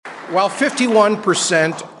While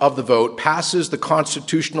 51% of the vote passes the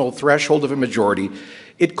constitutional threshold of a majority,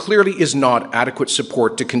 it clearly is not adequate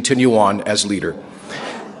support to continue on as leader.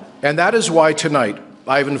 And that is why tonight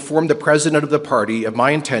I have informed the president of the party of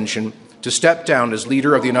my intention to step down as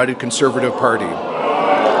leader of the United Conservative Party.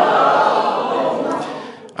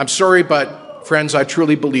 I'm sorry, but friends, I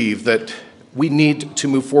truly believe that we need to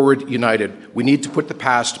move forward united. We need to put the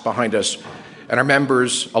past behind us. And our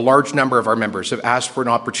members, a large number of our members, have asked for an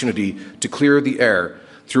opportunity to clear the air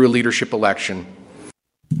through a leadership election.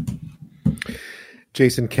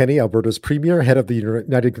 Jason Kenney, Alberta's premier, head of the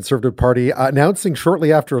United Conservative Party, announcing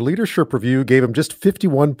shortly after a leadership review gave him just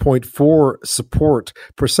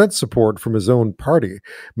 51.4% support from his own party.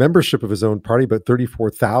 Membership of his own party, about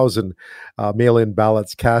 34,000 mail-in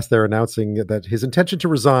ballots cast there, announcing that his intention to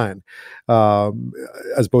resign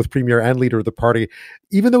as both premier and leader of the party,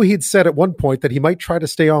 even though he had said at one point that he might try to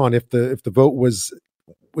stay on if the vote was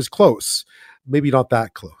close. Maybe not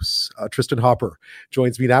that close. Tristin Hopper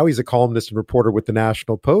joins me now. He's a columnist and reporter with the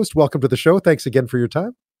National Post. Welcome to the show. Thanks again for your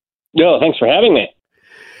time. No, thanks for having me.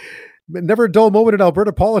 Never a dull moment in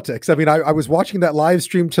Alberta politics. I mean, I was watching that live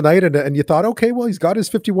stream tonight and you thought, okay, well, he's got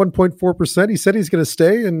his 51.4%. He said he's going to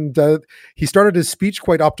stay, and he started his speech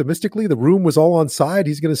quite optimistically. The room was all on side.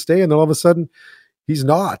 He's going to stay, and then all of a sudden, he's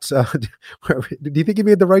not. Do you think he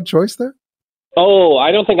made the right choice there? Oh,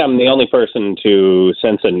 I don't think I'm the only person to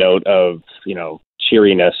sense a note of,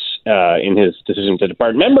 cheeriness in his decision to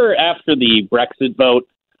depart. Remember, after the Brexit vote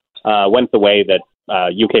went the way that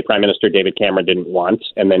UK Prime Minister David Cameron didn't want,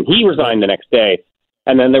 and then he resigned the next day,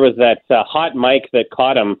 and then there was that hot mic that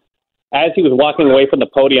caught him. As he was walking away from the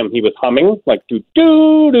podium, he was humming, like,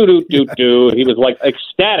 do-do-do-do-do-do. He was, like,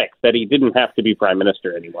 ecstatic that he didn't have to be Prime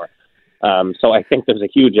Minister anymore. So I think there's a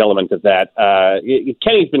huge element of that.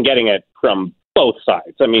 Kenny's been getting it from both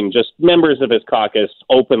sides. I mean, just members of his caucus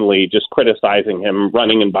openly just criticizing him,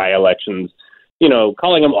 running in by-elections,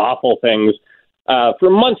 calling him awful things for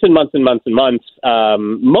months and months and months and months.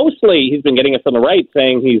 Mostly he's been getting it from the right,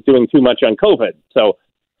 saying he's doing too much on COVID. So,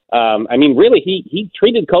 really, he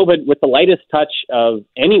treated COVID with the lightest touch of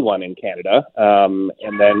anyone in Canada.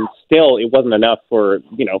 And then still it wasn't enough for,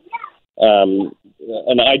 an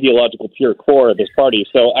ideological pure core of his party.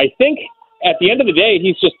 So I think at the end of the day,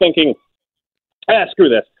 he's just thinking, screw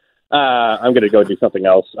this. I'm going to go do something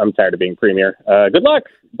else. I'm tired of being premier. Good luck.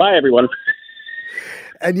 Bye, everyone.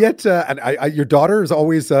 And yet, your daughter is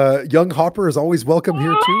always, young Hopper is always welcome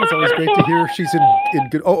here, too. It's always great to hear she's in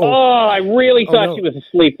good... Oh, I really thought she was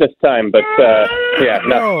asleep this time, but no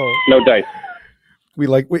dice.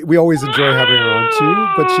 We always enjoy having her on too,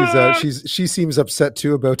 but she seems upset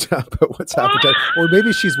too about what's happened, or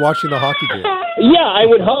maybe she's watching the hockey game. Yeah, I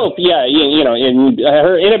would hope. Yeah, in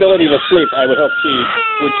her inability to sleep, I would hope she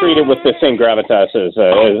would treat it with the same gravitas as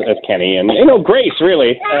Kenny and grace,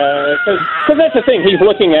 really, because that's the thing. He's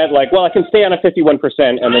looking at like, well, I can stay on a 51%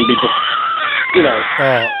 and then be just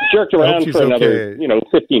jerked around for another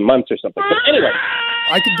 15 months or something. But anyway.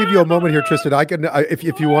 I can give you a moment here, Tristin. I can,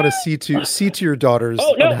 if you want to see to your daughter's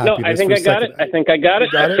unhappiness. No, I think I got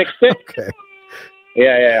it. I fixed it. Okay.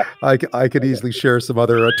 Yeah. I could easily share some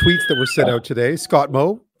other tweets that were sent out today. Scott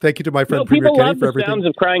Moe, thank you to my friend Premier Kenny for everything. People love the sounds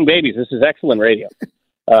of crying babies. This is excellent radio.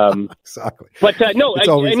 Exactly. But on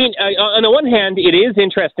the one hand, it is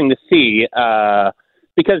interesting to see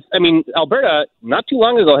because, Alberta, not too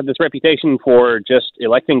long ago, had this reputation for just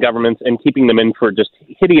electing governments and keeping them in for just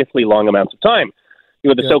hideously long amounts of time. You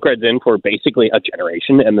had the Socreds in for basically a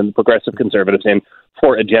generation, and then the Progressive Conservatives in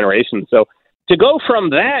for a generation. So to go from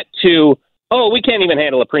that to, we can't even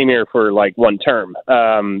handle a premier for like one term.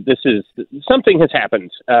 Something has happened.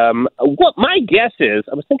 What my guess is,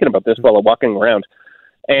 I was thinking about this while I'm walking around,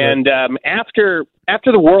 and after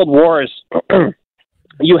the World Wars,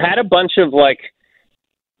 you had a bunch of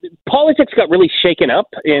politics got really shaken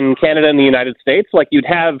up in Canada and the United States. Like you'd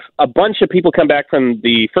have a bunch of people come back from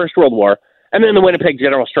the First World War, and then the Winnipeg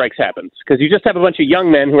General Strikes happens because you just have a bunch of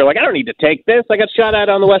young men who are like, I don't need to take this. I got shot at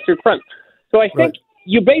on the Western Front. So I think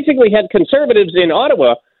you basically had conservatives in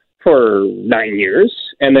Ottawa for 9 years,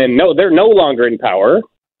 and then they're no longer in power.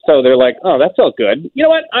 So they're like, oh, that felt good. You know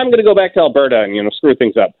what? I'm going to go back to Alberta and screw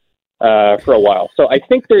things up for a while. So I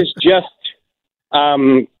think there's just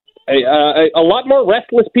a lot more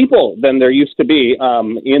restless people than there used to be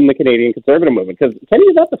in the Canadian conservative movement because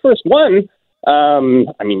Kenny's not the first one.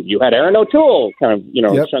 You had Aaron O'Toole kind of,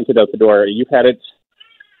 shunted out the door. You've had it,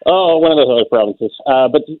 one of those other provinces.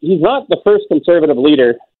 But he's not the first conservative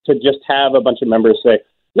leader to just have a bunch of members say,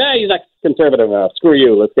 nah, he's not conservative enough. Screw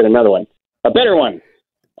you. Let's get another one. A better one.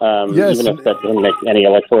 Even if that doesn't make any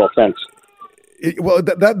electoral sense. Well,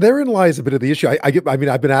 that therein lies a bit of the issue. I mean,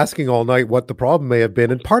 I've been asking all night what the problem may have been,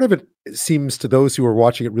 and part of it seems to those who are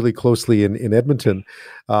watching it really closely in Edmonton.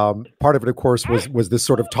 Part of it, of course, was this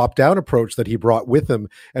sort of top-down approach that he brought with him,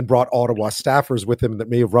 and brought Ottawa staffers with him that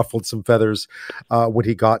may have ruffled some feathers when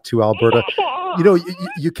he got to Alberta.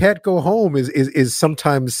 You can't go home is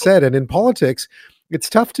sometimes said, and in politics, it's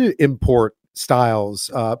tough to import styles.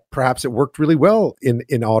 Perhaps it worked really well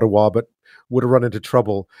in Ottawa, but would have run into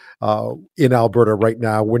trouble in Alberta right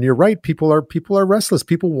now. When you're right, people are restless.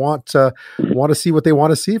 People want to see what they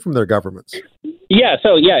want to see from their governments. Yeah.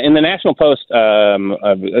 So in the National Post,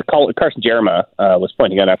 Carson Jerema was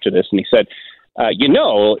pointing out after this, and he said,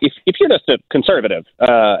 if you're just a conservative,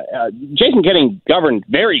 Jason Kenney governed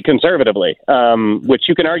very conservatively, which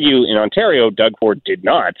you can argue in Ontario, Doug Ford did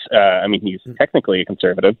not. I mean, he's technically a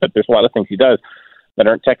conservative, but there's a lot of things he does that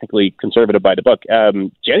aren't technically conservative by the book.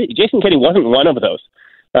 Jason Kenney wasn't one of those.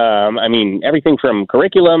 I mean, everything from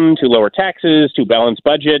curriculum to lower taxes to balanced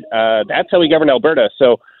budget, that's how he governed Alberta.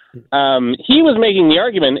 So he was making the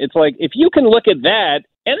argument, it's like, if you can look at that,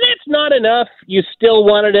 and that's not enough, you still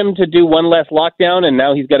wanted him to do one less lockdown, and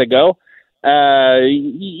now he's got to go,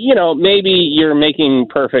 maybe you're making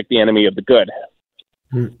perfect the enemy of the good.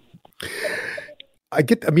 Do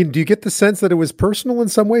you get the sense that it was personal in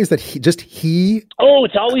some ways, that he Oh,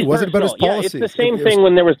 it's always wasn't personal. about his policies? Yeah, it's the same thing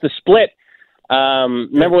when there was the split.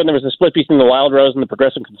 Remember when there was a split between the Wild Rose and the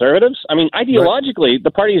Progressive Conservatives? I mean, ideologically, right.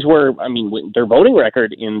 The parties were, their voting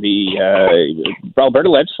record in the Alberta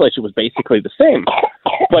legislature was basically the same.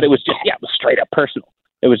 But it was just, it was straight up personal.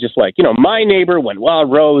 It was just like, my neighbor went Wild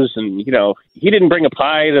Rose and, he didn't bring a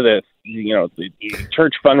pie to the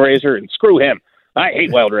church fundraiser, and screw him. I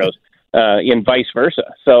hate Wild Rose. And vice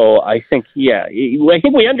versa. So I think, I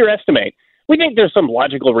think we underestimate. We think there's some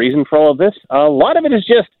logical reason for all of this. A lot of it is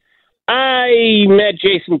just, I met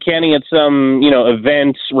Jason Kenney at some,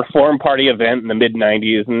 event, Reform Party event in the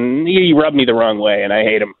mid-'90s, and he rubbed me the wrong way, and I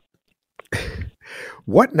hate him.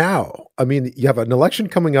 What now? I mean, you have an election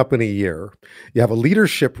coming up in a year. You have a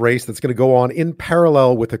leadership race that's going to go on in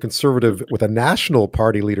parallel with a national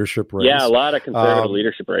party leadership race. Yeah, a lot of conservative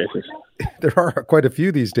leadership races. There are quite a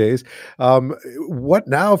few these days. What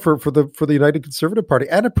now for the United Conservative Party,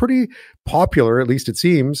 and a pretty popular, at least it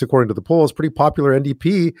seems, according to the polls, pretty popular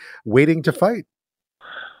NDP waiting to fight?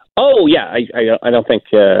 Oh, yeah. I don't think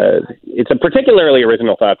it's a particularly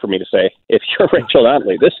original thought for me to say. If you're Rachel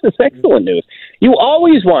Notley, this is excellent news. You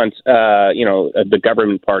always want, the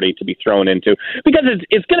government party to be thrown into, because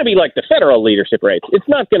it's going to be like the federal leadership race. It's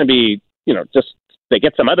not going to be, just they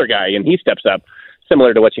get some other guy and he steps up,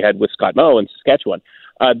 similar to what you had with Scott Moe in Saskatchewan.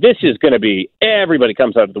 This is going to be everybody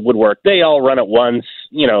comes out of the woodwork. They all run at once.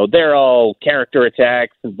 They're all character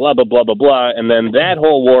attacks and blah, blah, blah, blah, blah. And then that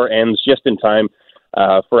whole war ends just in time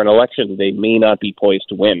for an election they may not be poised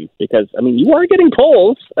to win, because, you are getting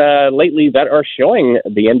polls lately that are showing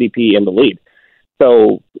the NDP in the lead.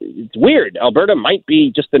 So it's weird. Alberta might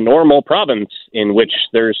be just a normal province in which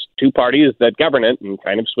there's two parties that govern it and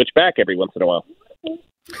kind of switch back every once in a while.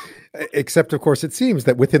 Except, of course, it seems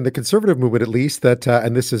that within the conservative movement, at least, that,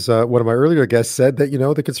 and this is one of my earlier guests said, that,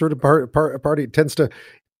 the conservative party tends to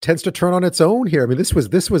turn on its own here.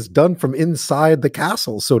 This was done from inside the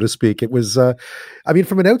castle, so to speak. It was,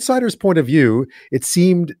 from an outsider's point of view, it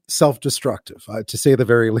seemed self-destructive, to say the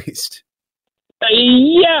very least.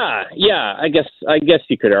 Yeah. I guess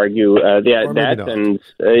you could argue that. And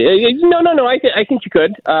no. I think you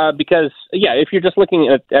could, because if you're just looking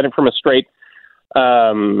at it from a straight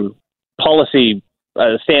policy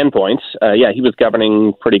standpoint, he was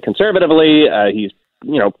governing pretty conservatively. He's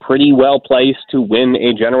pretty well placed to win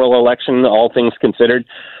a general election, all things considered.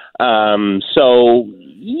 I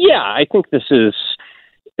think this is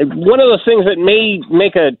one of those things that may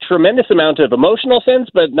make a tremendous amount of emotional sense,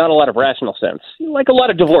 but not a lot of rational sense. Like a lot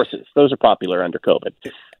of divorces. Those are popular under COVID.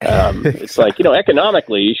 It's like,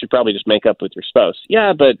 economically, you should probably just make up with your spouse.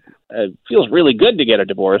 Yeah, but it feels really good to get a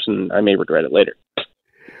divorce, and I may regret it later.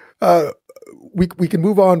 We can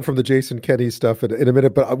move on from the Jason Kenney stuff in a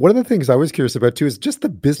minute, but one of the things I was curious about too is just the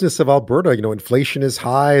business of Alberta. Inflation is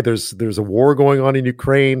high. There's a war going on in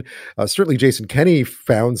Ukraine. Certainly, Jason Kenney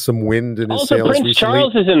found some wind in his sails recently. Prince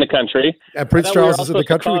Charles is in the country, and Prince Charles is in the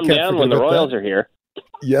country. We can't forget when the Royals are here.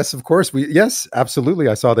 Yes, of course. Yes, absolutely.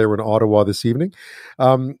 I saw they were in Ottawa this evening.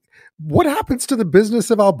 What happens to the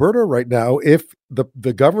business of Alberta right now if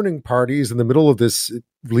the governing party is in the middle of this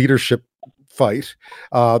leadership fight?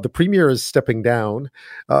 The premier is stepping down.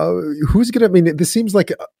 Who's going to, this seems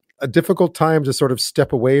like a difficult time to sort of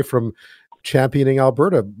step away from championing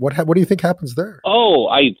Alberta. What do you think happens there? Oh,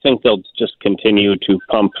 I think they'll just continue to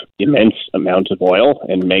pump immense amounts of oil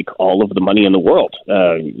and make all of the money in the world.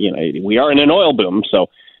 We are in an oil boom, so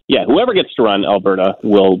yeah, whoever gets to run Alberta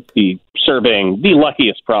will be serving the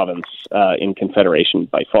luckiest province in Confederation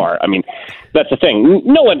by far. I mean, that's the thing.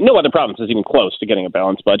 No other province is even close to getting a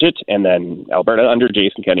balanced budget. And then Alberta, under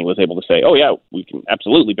Jason Kenney, was able to say, oh, yeah, we can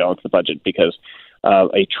absolutely balance the budget because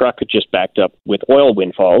a truck just backed up with oil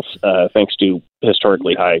windfalls thanks to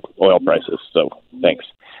historically high oil prices. So thanks.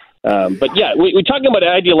 But yeah, we're talking about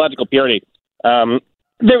ideological purity.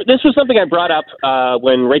 This was something I brought up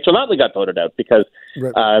when Rachel Notley got voted out because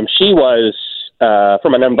she was,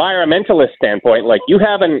 from an environmentalist standpoint, like you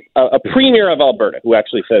have a premier of Alberta who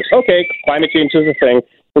actually says, okay, climate change is a thing.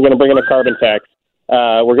 We're going to bring in a carbon tax.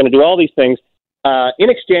 We're going to do all these things. In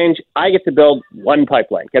exchange, I get to build one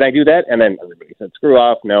pipeline. Can I do that? And then everybody said, screw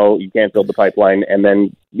off. No, you can't build the pipeline. And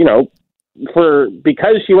then,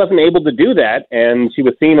 because she wasn't able to do that and she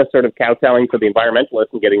was seen as sort of kowtowing to the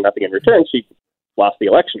environmentalists and getting nothing in return, she lost the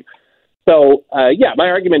election. So, my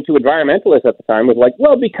argument to environmentalists at the time was like,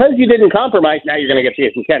 well, because you didn't compromise, now you're going to get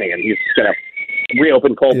Jason Kenney and he's going to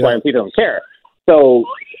reopen coal plants. He doesn't care. So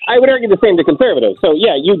I would argue the same to conservatives. So,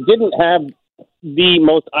 yeah, you didn't have the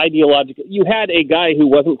most ideological. You had a guy who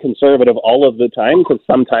wasn't conservative all of the time because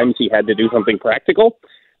sometimes he had to do something practical.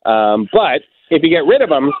 But if you get rid of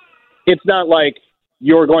him, it's not like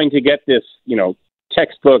you're going to get this,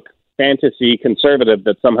 textbook fantasy conservative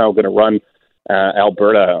that's somehow going to run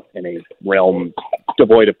Alberta in a realm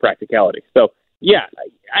devoid of practicality. So, yeah,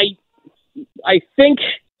 I think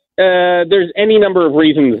there's any number of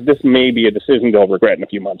reasons this may be a decision they'll regret in a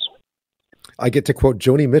few months. I get to quote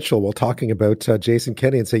Joni Mitchell while talking about Jason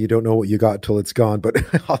Kenney and say, you don't know what you got till it's gone. But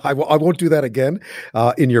I won't do that again,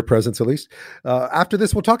 in your presence at least. After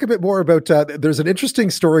this, we'll talk a bit more about, there's an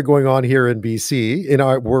interesting story going on here in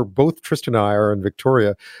BC. We're both, Tristin and I are in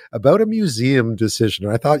Victoria, about a museum decision.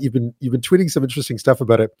 And I thought you've been tweeting some interesting stuff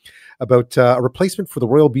about it, about a replacement for the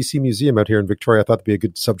Royal BC Museum out here in Victoria. I thought it'd be a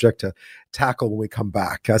good subject to tackle when we come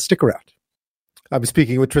back. Stick around. I'm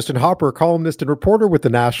speaking with Tristin Hopper, columnist and reporter with the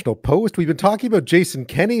National Post. We've been talking about Jason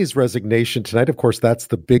Kenney's resignation tonight. Of course, that's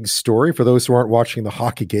the big story for those who aren't watching the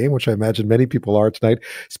hockey game, which I imagine many people are tonight.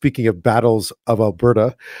 Speaking of battles of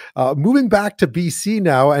Alberta, moving back to BC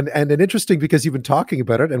now, and interesting because you've been talking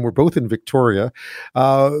about it, and we're both in Victoria.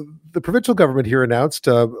 The provincial government here announced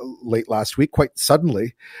late last week, quite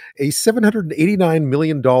suddenly, a $789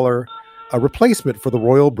 million a replacement for the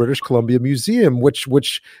Royal British Columbia Museum,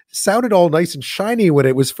 which sounded all nice and shiny when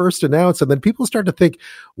it was first announced. And then people started to think,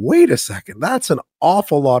 wait a second, that's an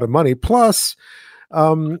awful lot of money. Plus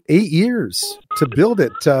 8 years to build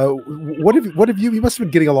it. What have you must have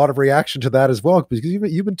been getting a lot of reaction to that as well, because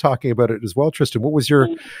you've been talking about it as well,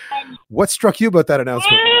 Tristin. What struck you about that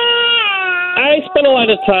announcement? I spent a lot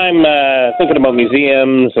of time thinking about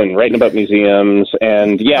museums and writing about museums.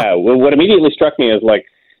 And what immediately struck me is like,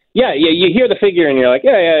 you hear the figure and you're like,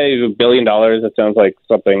 $1 billion. It sounds like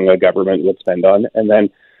something a government would spend on. And then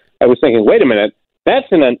I was thinking, wait a minute, that's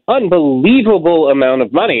an unbelievable amount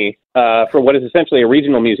of money for what is essentially a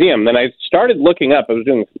regional museum. Then I started looking up. I was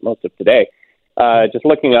doing most of today, just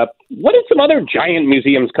looking up what did some other giant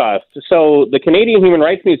museums cost. So the Canadian Human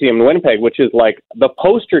Rights Museum in Winnipeg, which is like the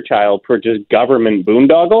poster child for just government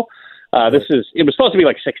boondoggle. It was supposed to be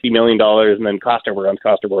like $60 million, and then cost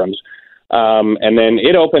overruns. And then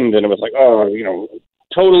it opened and it was like,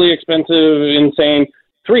 totally expensive, insane,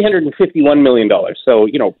 $351 million. So,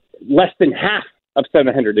 less than half of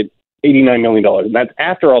 $789 million. And that's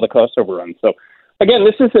after all the cost overruns. So again,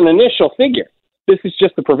 this is an initial figure. This is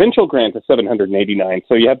just the provincial grant of $789.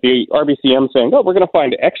 So you have the RBCM saying, we're going to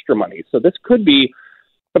find extra money. So this could be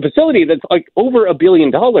a facility that's like over $1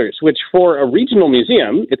 billion, which for a regional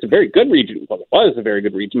museum, it's a very good region. Well, it was a very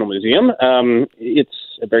good regional museum. It's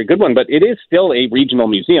a very good one, but it is still a regional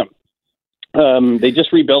museum. They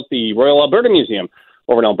just rebuilt the Royal Alberta Museum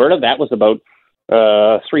over in Alberta. That was about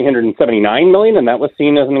 $379 million, and that was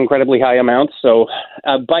seen as an incredibly high amount. So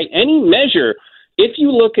by any measure, if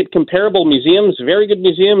you look at comparable museums, very good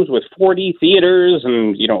museums with 4D theaters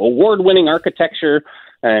and, award-winning architecture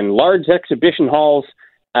and large exhibition halls,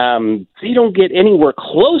 they don't get anywhere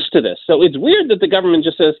close to this. So it's weird that the government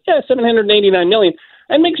just says, $789 million,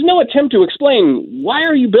 and makes no attempt to explain, why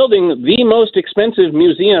are you building the most expensive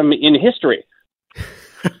museum in history?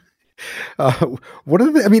 One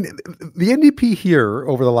of the, I mean, the NDP here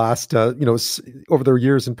over the last, over their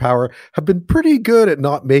years in power have been pretty good at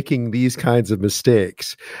not making these kinds of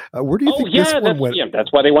mistakes. Where do you think this one went? Yeah,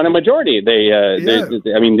 that's why they won a majority. They're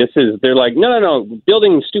like, no.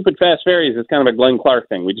 Building stupid fast ferries is kind of a Glenn Clark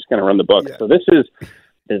thing. We just kind of run the book. Yeah. So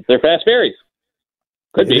they're fast ferries.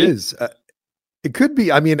 Could be. It is. It could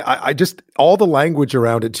be. I mean, I just, all the language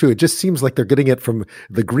around it too, it just seems like they're getting it from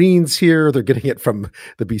the Greens here. They're getting it from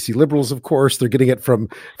the BC Liberals, of course. They're getting it from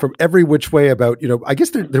every which way about, I guess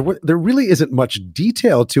there really isn't much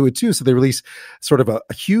detail to it too. So they release sort of a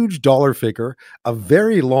huge dollar figure, a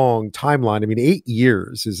very long timeline. I mean, 8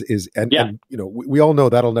 years and we all know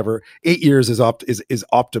that'll never, 8 years is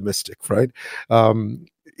optimistic, right?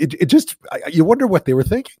 You wonder what they were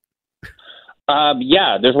thinking.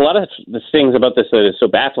 There's a lot of things about this that is so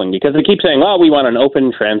baffling because they keep saying, we want an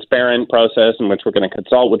open, transparent process in which we're going to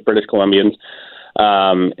consult with British Columbians.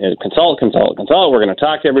 Consult. We're going to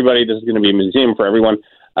talk to everybody. This is going to be a museum for everyone.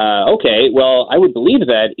 Okay, well, I would believe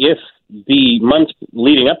that if the months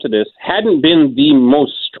leading up to this hadn't been the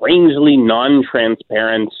most strangely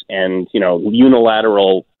non-transparent and,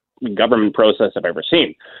 unilateral government process I've ever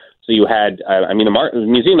seen. So you had, the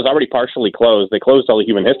museum is already partially closed. They closed all the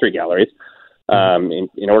human history galleries.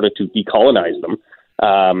 In order to decolonize them.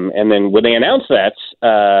 And then when they announced that,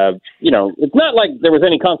 it's not like there was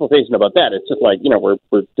any consultation about that. It's just like,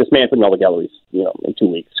 we're dismantling all the galleries, in 2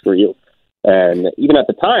 weeks. Screw you. And even at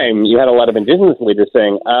the time, you had a lot of Indigenous leaders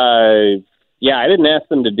saying, I didn't ask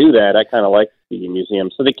them to do that. I kind of like the museum.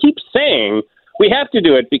 So they keep saying, we have to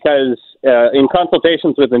do it because in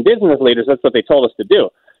consultations with Indigenous leaders, that's what they told us to do.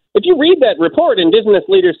 If you read that report, Indigenous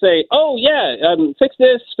leaders say, fix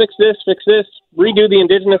this, redo the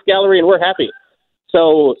Indigenous gallery, and we're happy.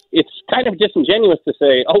 So it's kind of disingenuous to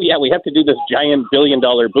say, we have to do this giant $1 billion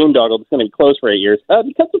boondoggle that's going to be closed for 8 years,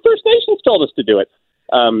 because the First Nations told us to do it.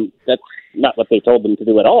 That's not what they told them to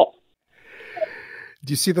do at all.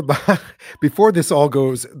 Do you see before this all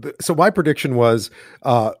goes, so my prediction was,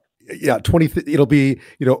 it'll be,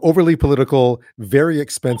 overly political, very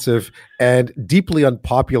expensive, and deeply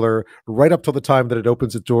unpopular right up till the time that it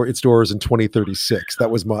opens its doors in 2036. That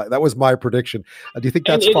was my prediction. Do you think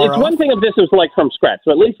that's far off? One thing if this was like from scratch.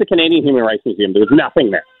 So at least the Canadian Human Rights Museum, there was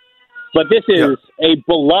nothing there. But this is a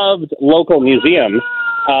beloved local museum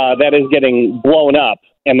that is getting blown up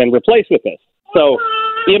and then replaced with this. So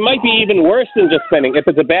it might be even worse than just spending. If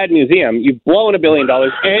it's a bad museum, you've blown $1 billion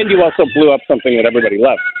and you also blew up something that everybody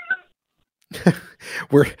loves.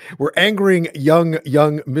 We're angering young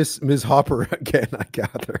Ms. Hopper again, I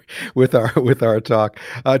gather, with our talk.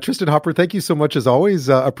 Tristin Hopper, thank you so much as always.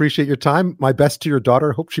 Appreciate your time. My best to your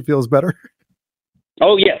daughter. Hope she feels better.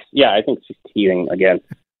 Oh yes, I think she's teething again.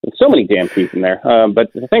 There's so many damn teeth in there.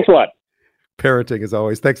 But thanks a lot. Parenting as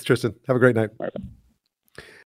always. Thanks, Tristin. Have a great night. All right.